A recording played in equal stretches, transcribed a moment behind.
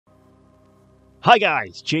Hi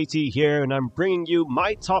guys, JT here, and I'm bringing you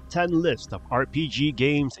my top 10 list of RPG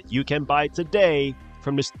games that you can buy today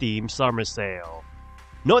from the Steam Summer Sale.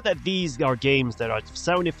 Note that these are games that are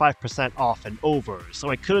 75% off and over, so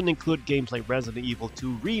I couldn't include games like Resident Evil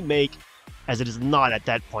 2 Remake as it is not at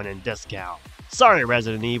that point in discount. Sorry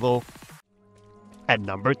Resident Evil! At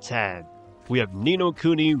number 10, we have Ni no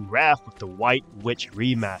Kuni Wrath of the White Witch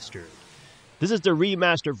Remastered. This is the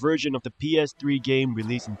remastered version of the PS3 game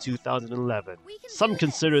released in 2011. Some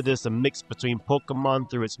consider this a mix between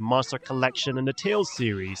Pokemon through its monster collection and the Tales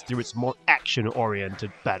series through its more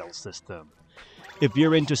action-oriented battle system. If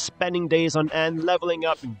you're into spending days on end, leveling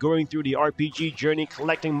up, and going through the RPG journey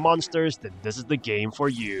collecting monsters, then this is the game for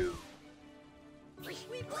you.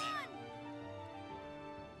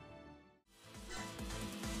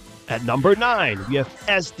 At number 9, we have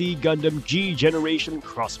SD Gundam G Generation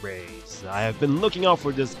Crossrays. I have been looking out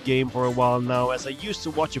for this game for a while now, as I used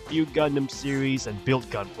to watch a few Gundam series and build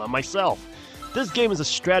Gunpla myself. This game is a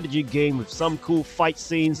strategy game with some cool fight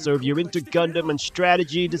scenes, so if you're into Gundam and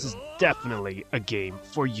strategy, this is definitely a game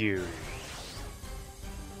for you.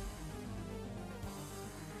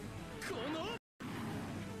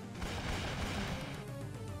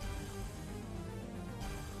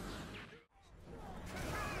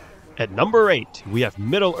 At number 8, we have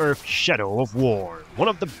Middle-earth Shadow of War, one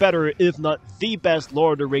of the better, if not the best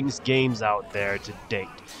Lord of the Rings games out there to date.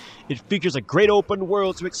 It features a great open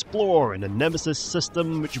world to explore and a nemesis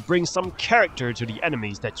system which brings some character to the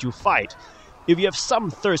enemies that you fight. If you have some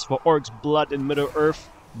thirst for Orc's blood in Middle-earth,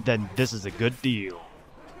 then this is a good deal.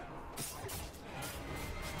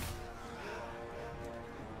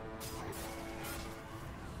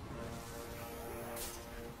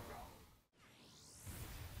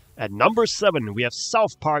 At number 7, we have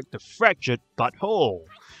South Park The Fractured But Whole,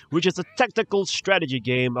 which is a tactical strategy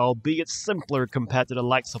game, albeit simpler compared to the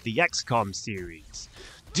likes of the XCOM series.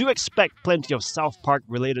 Do expect plenty of South Park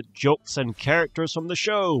related jokes and characters from the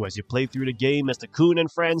show as you play through the game as the Kuni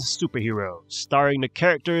and Friends superheroes, starring the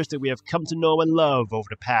characters that we have come to know and love over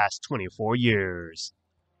the past 24 years.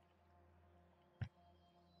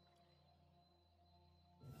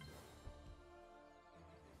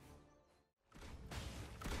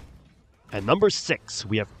 At number 6,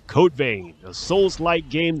 we have Code Vein, a Souls-like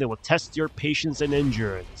game that will test your patience and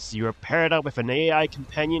endurance. You are paired up with an AI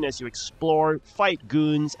companion as you explore, fight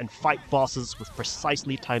goons, and fight bosses with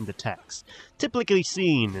precisely timed attacks, typically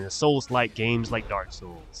seen in Souls-like games like Dark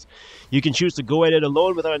Souls. You can choose to go at it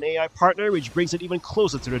alone without an AI partner, which brings it even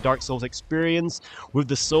closer to the Dark Souls experience. With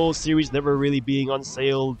the Souls series never really being on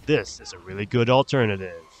sale, this is a really good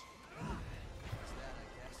alternative.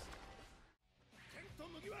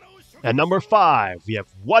 At number 5, we have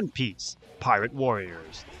One Piece Pirate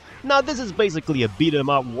Warriors. Now this is basically a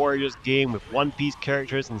beat-em-up Warriors game with One Piece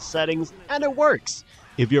characters and settings, and it works!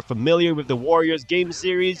 If you're familiar with the Warriors game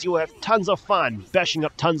series, you will have tons of fun, bashing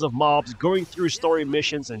up tons of mobs, going through story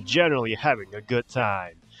missions, and generally having a good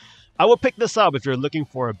time. I will pick this up if you're looking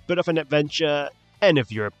for a bit of an adventure, and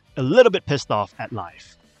if you're a little bit pissed off at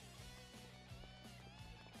life.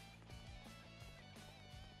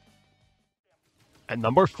 At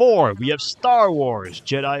number 4, we have Star Wars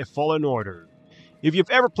Jedi Fallen Order. If you've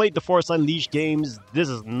ever played the Force Unleashed games, this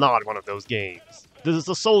is not one of those games. This is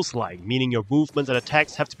a Souls-like, meaning your movements and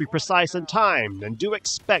attacks have to be precise and timed, and do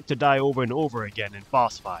expect to die over and over again in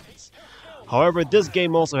boss fights. However, this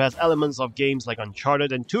game also has elements of games like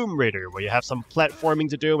Uncharted and Tomb Raider, where you have some platforming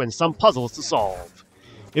to do and some puzzles to solve.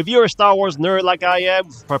 If you're a Star Wars nerd like I am,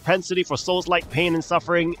 with propensity for Souls-like pain and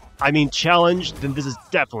suffering, challenge, then this is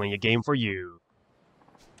definitely a game for you.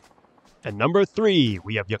 At number 3,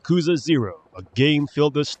 we have Yakuza 0, a game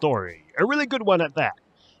filled with story, a really good one at that.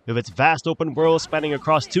 With its vast open world spanning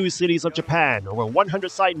across 2 cities of Japan, over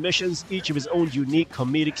 100 side missions, each of its own unique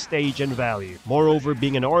comedic stage and value. Moreover,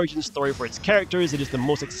 being an origin story for its characters, it is the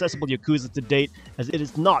most accessible Yakuza to date, as it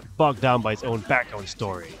is not bogged down by its own background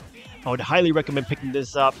story. I would highly recommend picking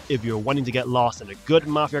this up if you're wanting to get lost in a good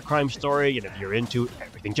mafia crime story and if you're into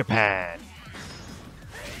everything Japan.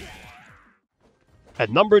 At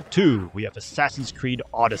number 2, we have Assassin's Creed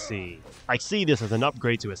Odyssey. I see this as an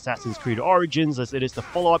upgrade to Assassin's Creed Origins, as it is the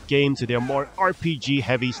follow-up game to their more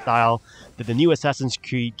RPG-heavy style that the new Assassin's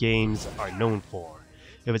Creed games are known for.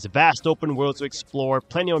 With its vast open world to explore,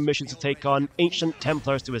 plenty of missions to take on, ancient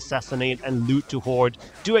Templars to assassinate, and loot to hoard,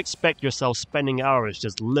 do expect yourself spending hours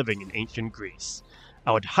just living in ancient Greece.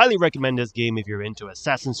 I would highly recommend this game if you're into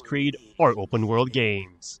Assassin's Creed or open world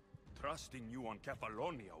games. Trusting you on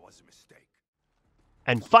Kefalonia was a mistake.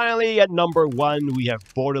 And finally, at number 1, we have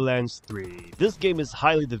Borderlands 3. This game is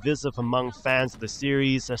highly divisive among fans of the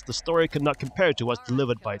series, as the story could not compare to what's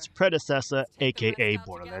delivered by its predecessor, aka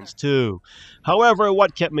Borderlands 2. However,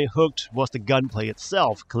 what kept me hooked was the gunplay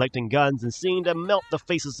itself. Collecting guns and seeing them melt the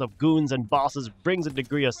faces of goons and bosses brings a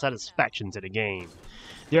degree of satisfaction to the game.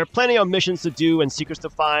 There are plenty of missions to do and secrets to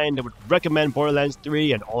find. I would recommend Borderlands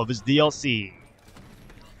 3 and all of its DLC.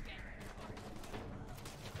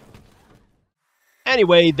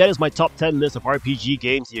 Anyway, that is my top 10 list of RPG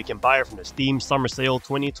games you can buy from the Steam Summer Sale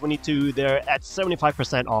 2022. They're at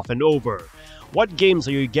 75% off and over. What games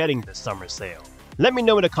are you getting this summer sale? Let me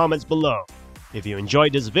know in the comments below. If you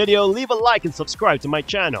enjoyed this video, leave a like and subscribe to my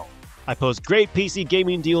channel. I post great PC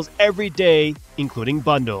gaming deals every day, including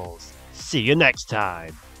bundles. See you next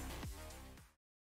time.